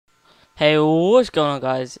Hey, what's going on,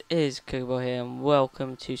 guys? It is CookieBoy here, and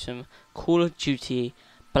welcome to some Call of Duty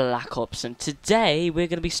Black Ops. And today we're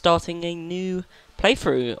going to be starting a new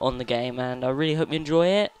playthrough on the game, and I really hope you enjoy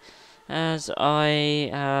it, as I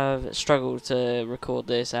have struggled to record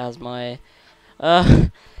this as my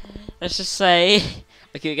let's just say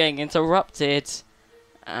I keep getting interrupted,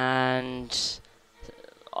 and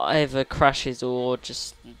either crashes or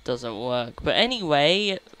just doesn't work. But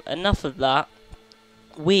anyway, enough of that.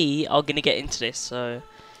 We are going to get into this, so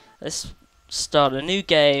let's start a new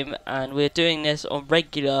game, and we're doing this on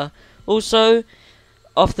regular. Also,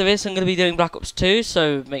 after this I'm going to be doing Black Ops 2,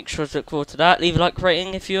 so make sure to look forward to that. Leave a like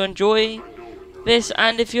rating if you enjoy this,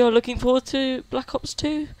 and if you're looking forward to Black Ops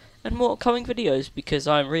 2 and more upcoming videos, because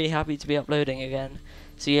I'm really happy to be uploading again.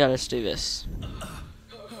 So yeah, let's do this.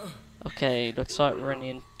 Okay, looks like we're in the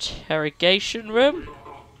interrogation room.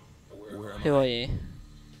 Who are you?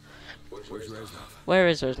 Where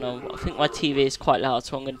is Reznov? I think my TV is quite loud,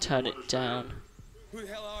 so I'm going to turn it down. Who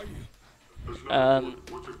the hell are you?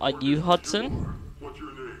 Are you Hudson? What's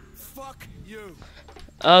your name? Fuck you.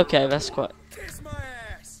 Okay, that's quite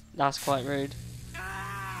rude.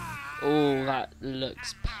 Oh, that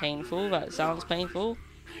looks painful. That sounds painful.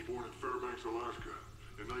 Born in Fairbanks, Alaska.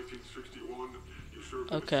 In 1961, you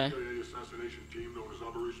served Okay. in the CIA assassination team known as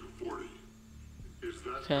Operation 40. Is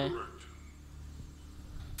that Okay. correct?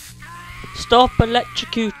 Stop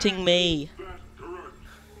electrocuting me. That correct?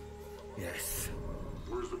 Yes.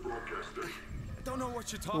 Where's the broadcast station? I don't know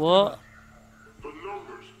what you're talking What? about. The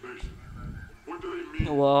numbers, Mason. What do they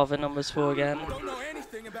mean? What are the numbers for again? I don't know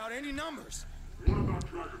anything about any numbers. What about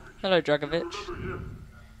Dragovich? Hello, Dragovich. Remember him.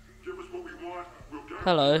 Give us what we want, we'll get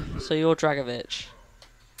Hello, so you're Dragovich.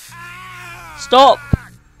 Stop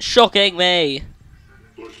shocking me.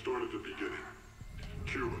 Let's start at the beginning.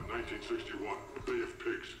 Cuba, 1961. Bay of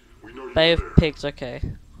Pigs. We know Bay you're of there. Pigs, okay.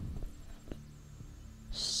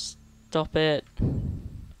 Stop it.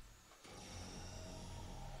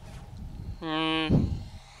 I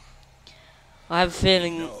have a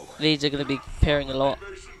feeling these are going to be appearing a lot.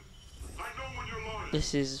 Mason, I know when you're lying.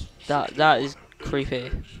 This is, that is creepy.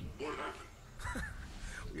 What happened?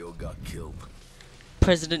 We all got killed.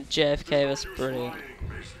 President JFK, that's brilliant. Lying,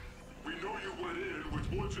 Mason. We know you went in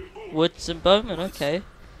with Woods and Bowman. Woods and Bowman, okay.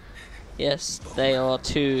 Yes, they are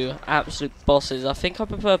two absolute bosses. I think I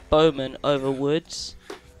prefer Bowman over Woods.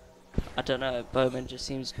 I don't know, Bowman just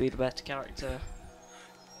seems to be the better character.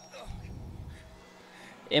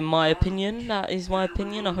 In my opinion, that is my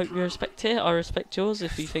opinion. I hope you respect it. I respect yours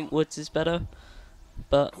if you think Woods is better.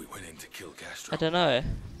 But, We went in to kill Castro. I don't know.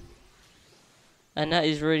 And that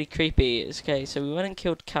is really creepy. It's okay, so we went and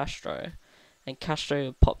killed Castro. And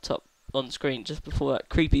Castro popped up on screen just before that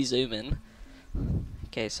creepy zoom in.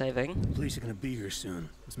 Okay, saving. Police are gonna be here soon.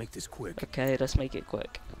 Let's make this quick. Okay, let's make it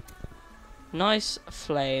quick. Nice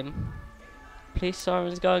flame. Police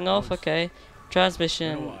sirens going off, okay.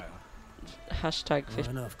 Transmission. Hashtag Not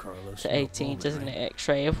 50 enough, Carlos. to No 18, Bowman, doesn't right? it?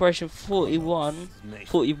 X-ray. Operation 41. Mason.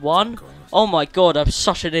 41? Carlos. Oh my god, I'm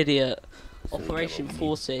such an idiot. So we Operation got what we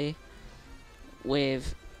 40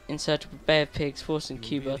 with in search of Bay of Pigs, forcing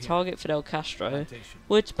Cuba. Target Fidel Castro.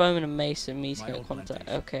 Woods, Bowman and Mason meeting in contact.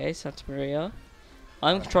 Okay, Santa Maria.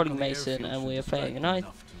 I'm controlling Mason and we are playing in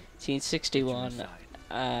 1961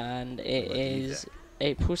 and it is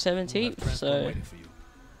April 17th, so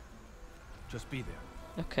Just be there.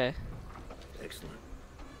 okay. Excellent.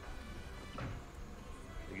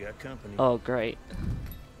 We got company. Oh great.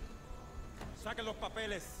 Saca los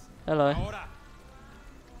papeles. Hello. Ahora.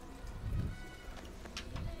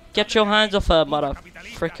 Get your hands off her, mother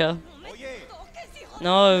fricker. Oye.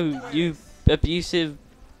 No, you abusive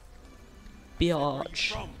biatch.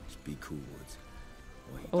 Just be cool, Woods.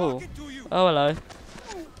 Oh. Talking to you. Oh hello.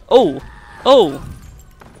 Oh! Oh!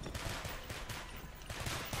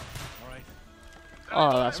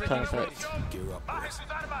 Oh, that's perfect. Gear up, boys.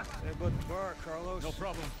 No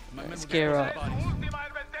problem. Let's gear up.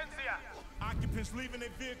 Occupants leaving their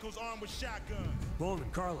vehicles armed with shotguns. Bowman,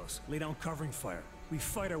 Carlos, lay down covering fire. We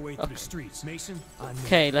fight our way through the streets. Mason, on me.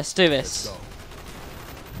 Okay, let's do this. Go.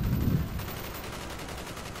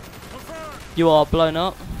 You are blown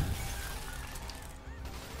up.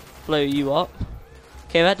 Blow you up.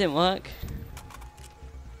 Okay, that didn't work.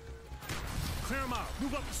 Clear 'em out.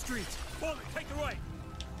 Move up the streets. Bowman, take the right.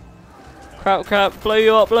 Crap, crap, blow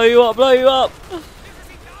you up, blow you up, blow you up!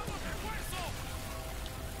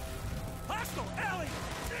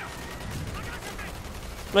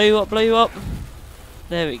 Blow you up, blow you up!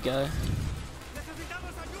 There we go.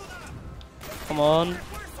 Come on.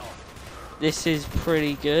 This is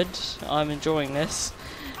pretty good. I'm enjoying this.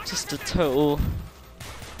 Just a total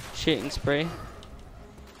shooting spree.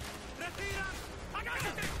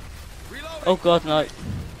 Oh god, no.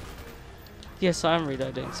 Yes, I am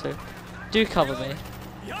reloading, so do cover me.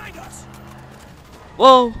 Behind us!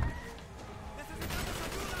 Whoa!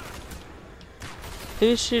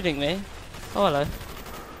 Who's shooting me? Oh, hello.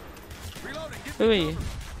 Who are you?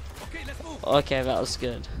 Okay, that was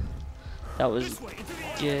good. That was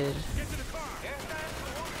good.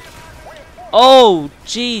 Oh,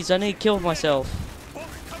 jeez, I need to kill myself.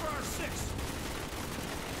 Cover our six!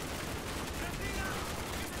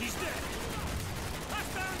 He's dead!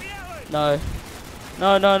 Hostile in the alley!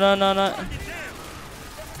 No. No, no, no, no, no. Get down!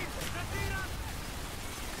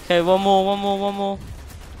 Okay, one more.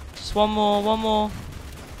 Just one more.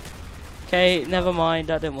 Okay, never mind,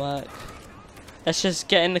 that didn't work. Let's just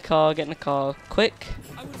get in the car, quick.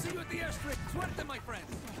 I will see you at the airstrip. Suerte, my friend.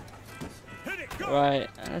 Hit it, go! Right,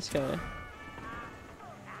 let's go.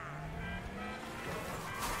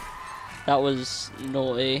 That was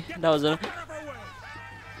naughty. That was a...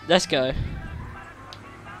 Let's go.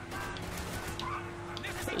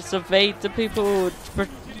 Let's evade the people.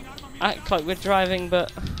 Act like we're driving,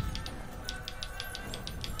 but...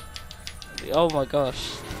 Oh my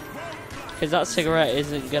gosh. Because that cigarette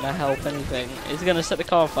isn't going to help anything. It's going to set the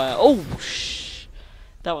car on fire. Oh, shh.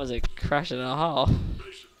 That was a crash and a half.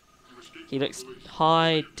 He looks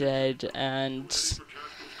high, dead, and...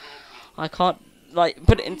 I can't, like,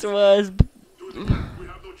 put it into words.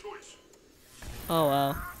 Oh,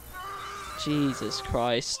 wow. Jesus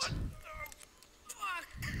Christ.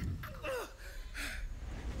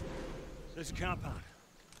 This compound.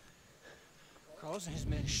 Carlos and his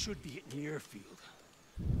men should be hitting the airfield.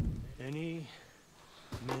 Any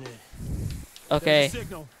minute. Okay, There's a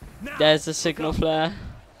signal. Now. there's the signal flare.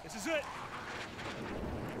 This is it.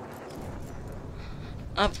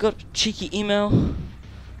 I've got cheeky email.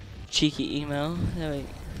 There we go.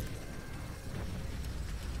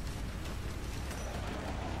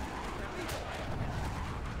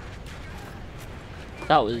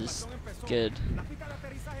 That was good.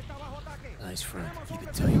 Nice friend. Keep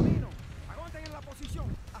it tight.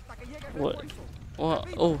 What?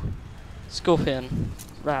 Oh, Scorpion.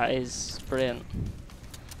 That is brilliant.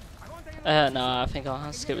 No, I think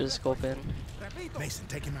I'll skip with the Scorpion. Mason,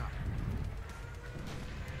 take him out.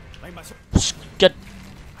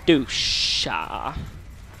 Skadoosh.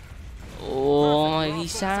 Oh, he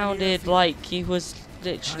sounded like he was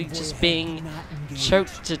literally just being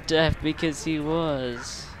choked to death because he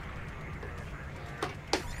was.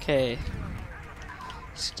 Okay.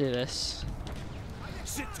 Let's do this.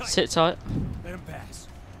 Sit tight. Let him pass.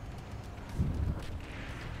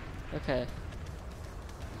 Okay.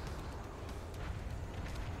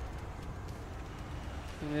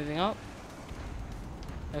 We're moving up.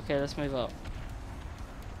 Okay, let's move up.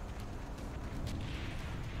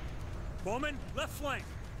 Bowman, left flank.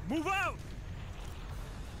 Move out.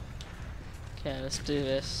 Okay, let's do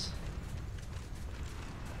this.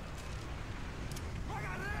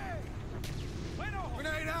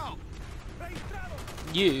 Grenade out!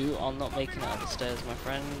 You are not making it up the stairs, my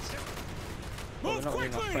friends. Oh, Move not really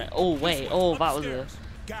my quickly. friend. Oh wait, oh that was a, Upstairs.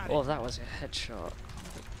 Got it. oh that was a headshot.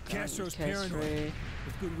 Castro's Case paranoid. three.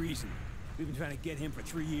 With good reason. We've been trying to get him for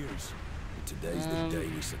 3 years. Today's the day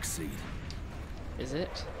we succeed. Is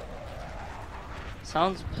it?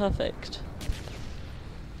 Sounds perfect.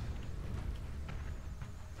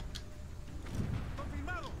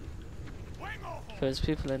 There's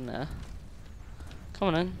people in there. Come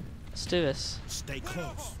on in. Let's do this. Stay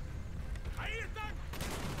close.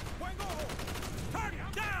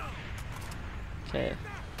 Okay.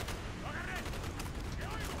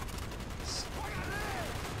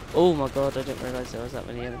 Oh my god, I didn't realise there was that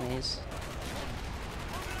many enemies.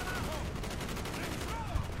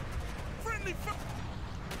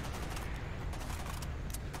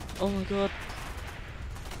 Oh my god.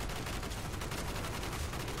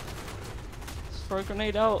 Let's throw a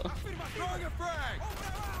grenade out.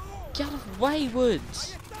 Get out of the way,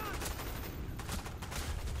 Woods!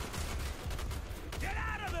 Get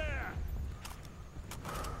out of there!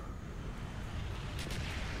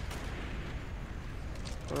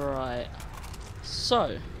 Right.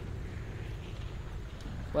 So.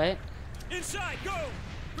 Wait. Inside, go!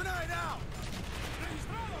 Grenade out!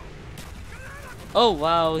 Oh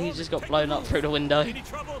wow, he just got blown up through the window. Any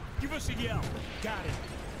trouble? Give us a yell. Got it.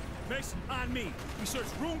 Mason, on me. We search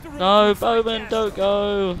room to room. No, to find Bowman, Castro. don't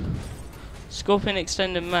go. Scorpion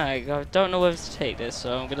extended mag. I don't know whether to take this,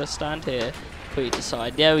 so I'm gonna stand here. Put you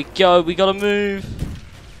decide. There we go. We gotta move.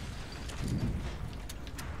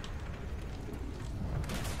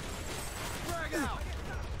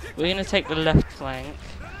 We're gonna take the left flank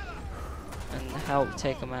and help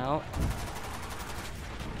take them out.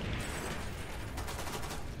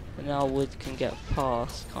 But now Wood can get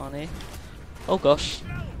past, can't he? Oh gosh.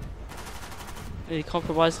 He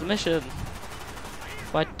compromised the mission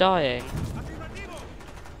by dying.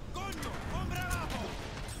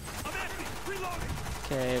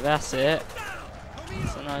 Okay, that's it.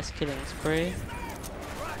 It's a nice killing spree.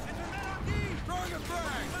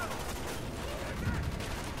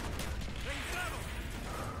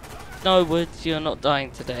 No, Wood, you're not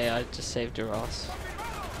dying today. I just saved your ass.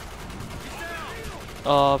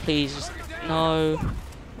 Oh, please, just no.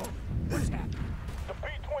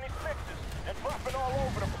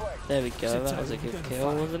 There we go. That was a good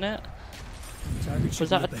kill, wasn't it? Was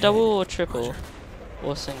that a double or triple?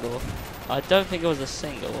 Or single? I don't think it was a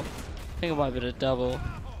single. I think it might have been a double.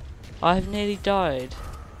 I've nearly died.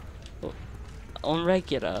 On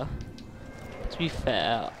regular. To be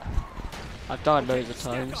fair, I've died loads of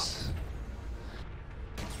times.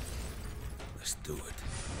 Let's do it.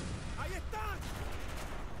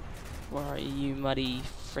 Where are you, muddy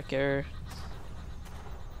fricker?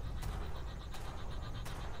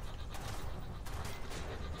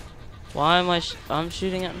 Why am I'm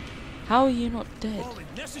shooting at him? How are you not dead?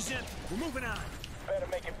 We're moving on. Better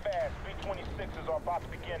make it fast. B-26s are about to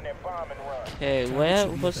begin their bombing run. Okay, where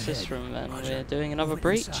was this room then? We're doing another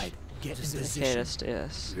breach? Get in Okay, position. let's do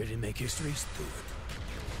this. Ready to make history? Let's do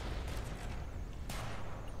it.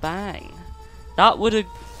 Bang! That would have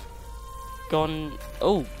gone.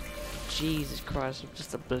 Oh, Jesus Christ! I've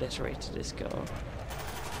just obliterated this girl.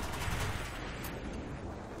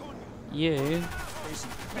 You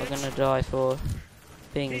are gonna die for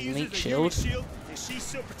being his meat shield.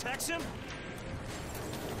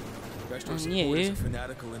 And you.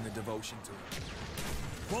 Fanatical in the devotion to it.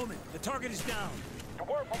 Bowman, the target is down. The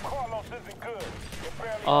word from Carlos isn't good. They're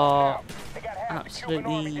barely Are out. They got half the Cuban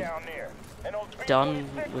army absolutely down there. And those done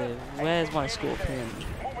B-26s with. are Where's my crazy. scorpion?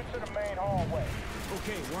 Moving to the main hallway.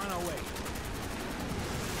 Okay, we're on our way.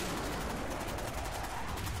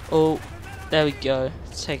 Oh, there we go.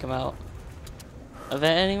 Let's take him out. Are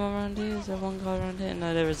there anyone around here? Is there one guy around here?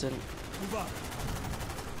 No, there isn't. Move up.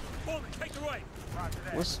 Bowman, take the right.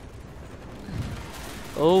 What's...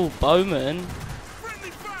 Oh, Bowman.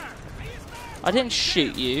 Friendly fire. I didn't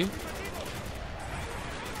shoot you.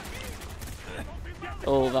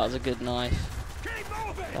 Oh, that was a good knife. Keep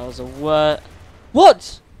moving. That was a word.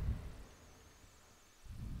 What?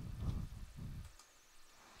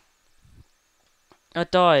 I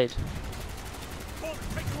died. Bowman,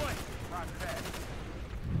 take the right.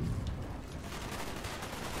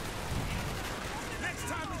 Next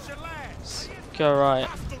time is your last. Go right.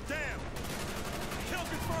 Hostile down. Kill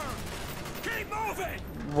confirmed. Keep moving.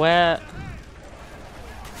 Where?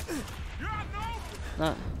 You're out no.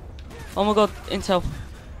 No. Oh my god, intel.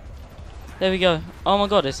 There we go. Oh my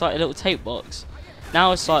god, it's like a little tape box.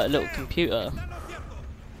 Now it's like a little computer.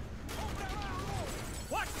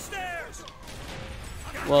 Watch the stairs.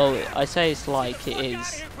 Well, I say it's like it Look is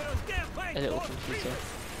out here for those damn planes, a little boys. computer.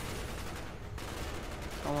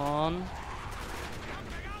 Come on.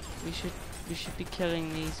 We should be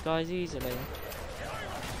killing these guys easily.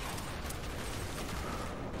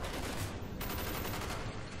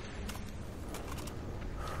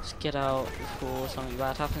 Let's get out before something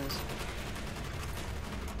bad happens.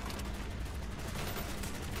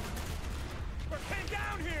 We're pinned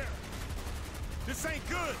down here. This ain't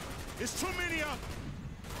good. There's too many of them.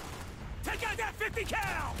 Take out that 50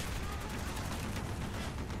 cal.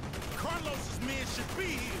 Carlos's men should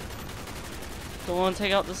be here. Come on,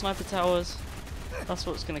 take out the sniper towers. That's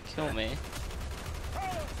what's gonna kill me.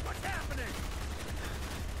 Carlos, what's happening?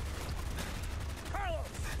 Carlos.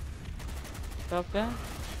 Up there?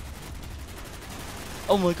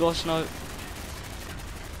 Oh my gosh, no.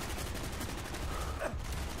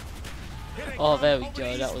 Oh, there we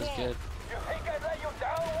go. That was good. You think I let you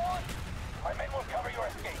down once? My men will cover your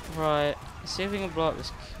escape. Right. Let's see if we can blow up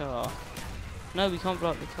this car. No, we can't blow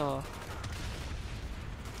up the car.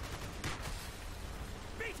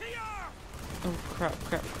 BTR. Oh crap,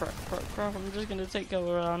 crap, crap, crap, crap. I'm just gonna take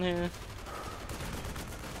cover around here.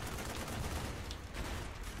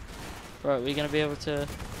 Right, we're gonna be able to...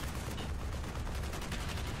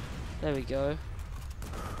 There we go.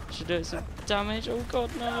 Should do it some damage. Oh god,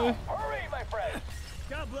 no. Hurry, my friend.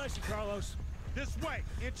 God bless you, Carlos. This way,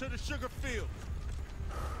 into the sugar field.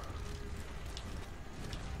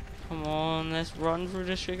 Come on, let's run through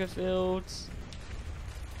the sugar fields.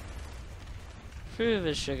 Through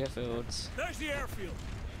the sugar fields. There's the airfield.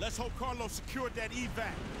 Let's hope Carlos secured that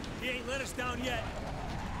evac. He ain't let us down yet.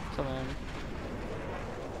 Come on.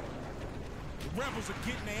 The rebels are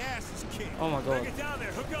getting their asses kicked. Oh my god. Get down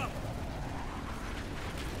there, hook up.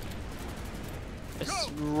 Let's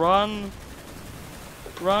run.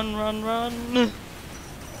 Run, run, run!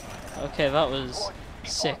 Okay, that was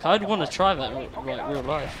sick. I'd want to try that in like real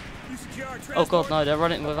life. You secure our Oh transport? god, no, they're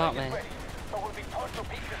running without me. But we'll be torn to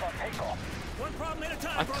pieces on takeoff. One problem at a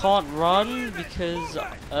time, I brother. can't run because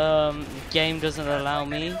the game doesn't allow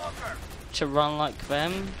me to run like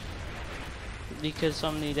them. Because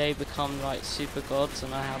suddenly they become like super gods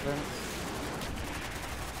and I haven't.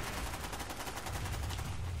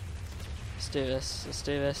 Let's do this, let's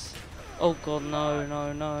do this. Oh god, no,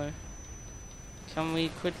 no, no. Can we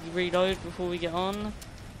quickly reload before we get on?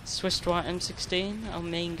 Swiss right M16, our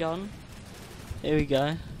main gun. Here we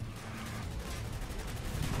go.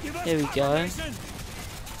 Give us Here we go. confirmation.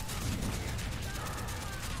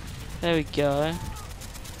 There we go.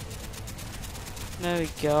 There we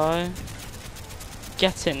go.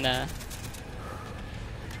 Get in there.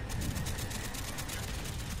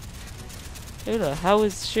 Who the hell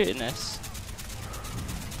is shooting this?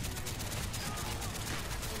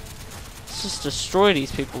 Let's just destroy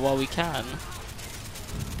these people while we can.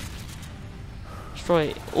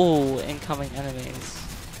 Destroy all incoming enemies.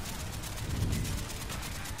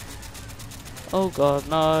 Oh god,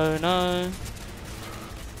 no, no.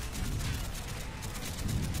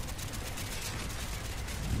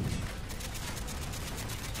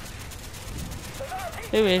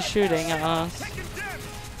 Who is shooting at us? Take him down.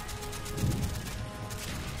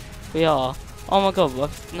 We are. Oh my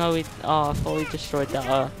god, no we I thought we destroyed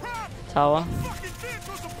that tower. Fucking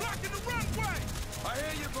vehicles are blocking the runway. I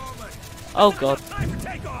hear you, Bowman. Oh god. Time for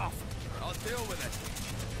takeoff. I'll deal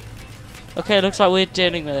with it. Okay, looks like we're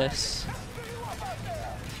dealing with this.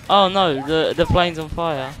 Oh no, the plane's on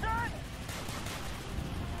fire.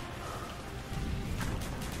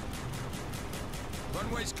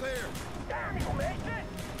 Runway's clear.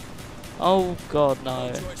 Oh god,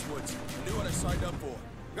 no. Choice, Woods. I knew what I signed up for.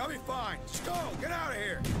 Got me fine. Just go. Get out of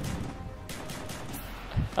here.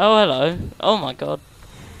 Oh hello. Oh my god.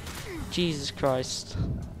 Jesus Christ.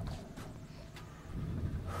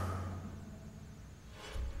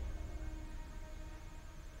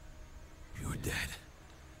 You're dead.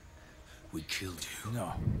 We killed you.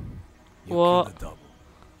 No. What? Killed the double.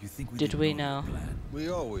 You think we Did didn't we know your now? plan? We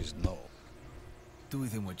always know. Do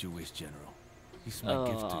with him what you wish, General. He's my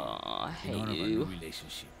gift to you. Oh, I In hate honor of our new you.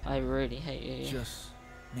 relationship. I really hate you. Just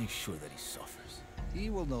make sure that he suffers. He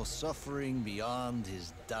will know suffering beyond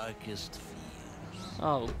his darkest fears.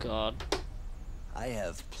 Oh god. I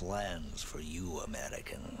have plans for you,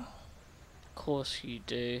 American. Of course you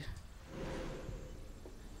do.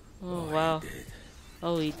 Oh Oh, wow. he did.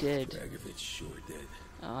 Oh he did. Dragovich sure did.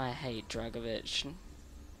 Oh, I hate Dragovich.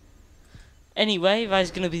 Anyway, that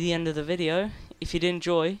is going to be the end of the video. If you did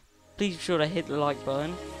enjoy, please be sure to hit the like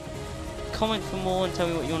button. Comment for more and tell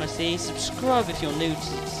me what you want to see. Subscribe if you're new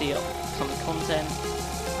to see upcoming content.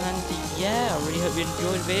 And yeah, I really hope you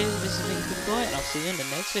enjoyed the video. This has been CookieBoy, and I'll see you in the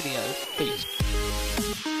next video.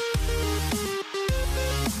 Peace.